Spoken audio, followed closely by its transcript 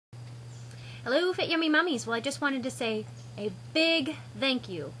Hello, Fit Yummy Mummies. Well, I just wanted to say a big thank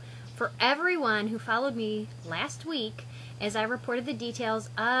you for everyone who followed me last week as I reported the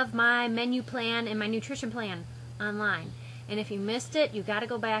details of my menu plan and my nutrition plan online. And if you missed it, you got to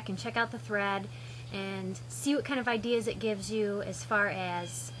go back and check out the thread and see what kind of ideas it gives you as far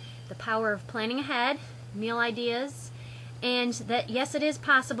as the power of planning ahead, meal ideas, and that yes, it is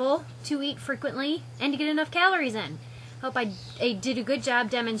possible to eat frequently and to get enough calories in. Hope I did a good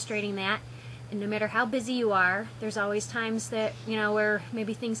job demonstrating that. And no matter how busy you are, there's always times that, where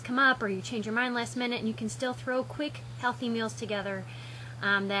maybe things come up or you change your mind last minute, and you can still throw quick, healthy meals together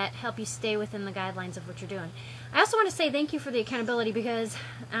that help you stay within the guidelines of what you're doing. I also want to say thank you for the accountability, because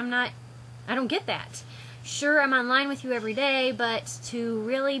I don't get that. Sure, I'm online with you every day, but to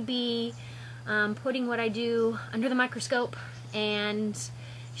really be putting what I do under the microscope and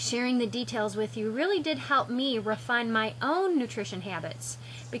sharing the details with you really did help me refine my own nutrition habits.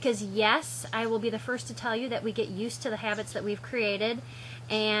 Because yes, I will be the first to tell you that we get used to the habits that we've created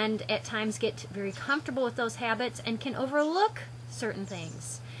and at times get very comfortable with those habits and can overlook certain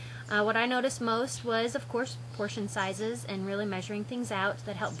things. What I noticed most was, of course, portion sizes and really measuring things out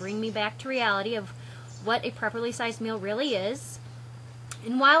that helped bring me back to reality of what a properly sized meal really is.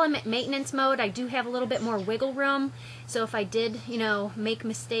 And while I'm at maintenance mode, I do have a little bit more wiggle room. So if I did, make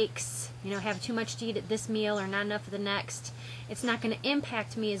mistakes, have too much to eat at this meal or not enough for the next, it's not going to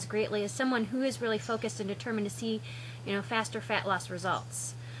impact me as greatly as someone who is really focused and determined to see, faster fat loss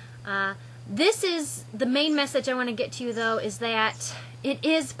results. This is the main message I want to get to you, though, is that it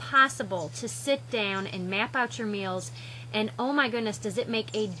is possible to sit down and map out your meals, and oh my goodness, does it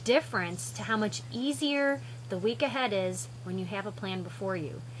make a difference to how much easier the week ahead is when you have a plan before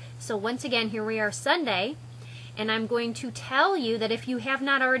you. So once again, here we are Sunday, and I'm going to tell you that if you have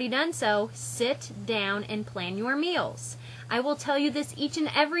not already done so, sit down and plan your meals. I will tell you this each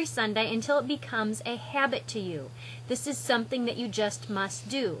and every Sunday until it becomes a habit to you. This is something that you just must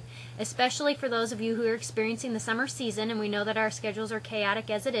do, especially for those of you who are experiencing the summer season, and we know that our schedules are chaotic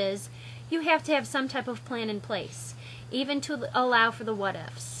as it is. You have to have some type of plan in place, even to allow for the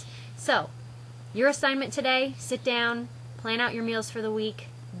what-ifs. So, your assignment today, sit down, plan out your meals for the week,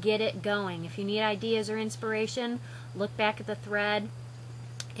 get it going. If you need ideas or inspiration, look back at the thread.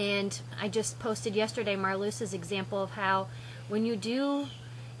 And I just posted yesterday Marluce's example of how when you do,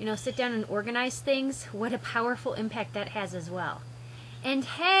 sit down and organize things, what a powerful impact that has as well. And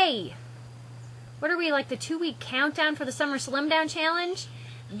hey, what are we, like the 2-week countdown for the Summer Slim Down Challenge?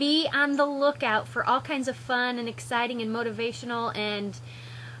 Be on the lookout for all kinds of fun and exciting and motivational and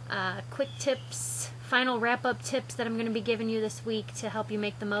quick tips, final wrap-up tips that I'm going to be giving you this week to help you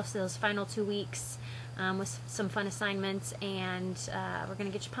make the most of those final 2 weeks with some fun assignments. And we're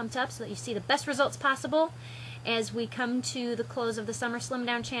going to get you pumped up so that you see the best results possible as we come to the close of the Summer Slim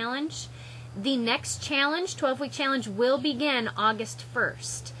Down Challenge. The next challenge, 12-week challenge, will begin August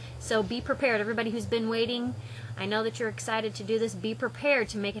 1st. So be prepared. Everybody who's been waiting, I know that you're excited to do this. Be prepared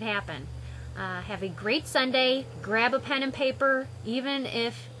to make it happen. Have a great Sunday. Grab a pen and paper, even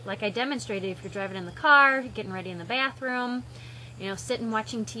if, like I demonstrated, if you're driving in the car, getting ready in the bathroom, sitting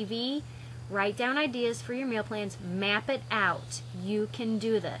watching TV, write down ideas for your meal plans, map it out. You can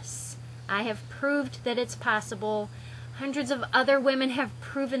do this. I have proved that it's possible. Hundreds of other women have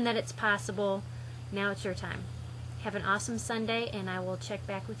proven that it's possible. Now it's your time. Have an awesome Sunday, and I will check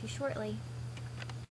back with you shortly.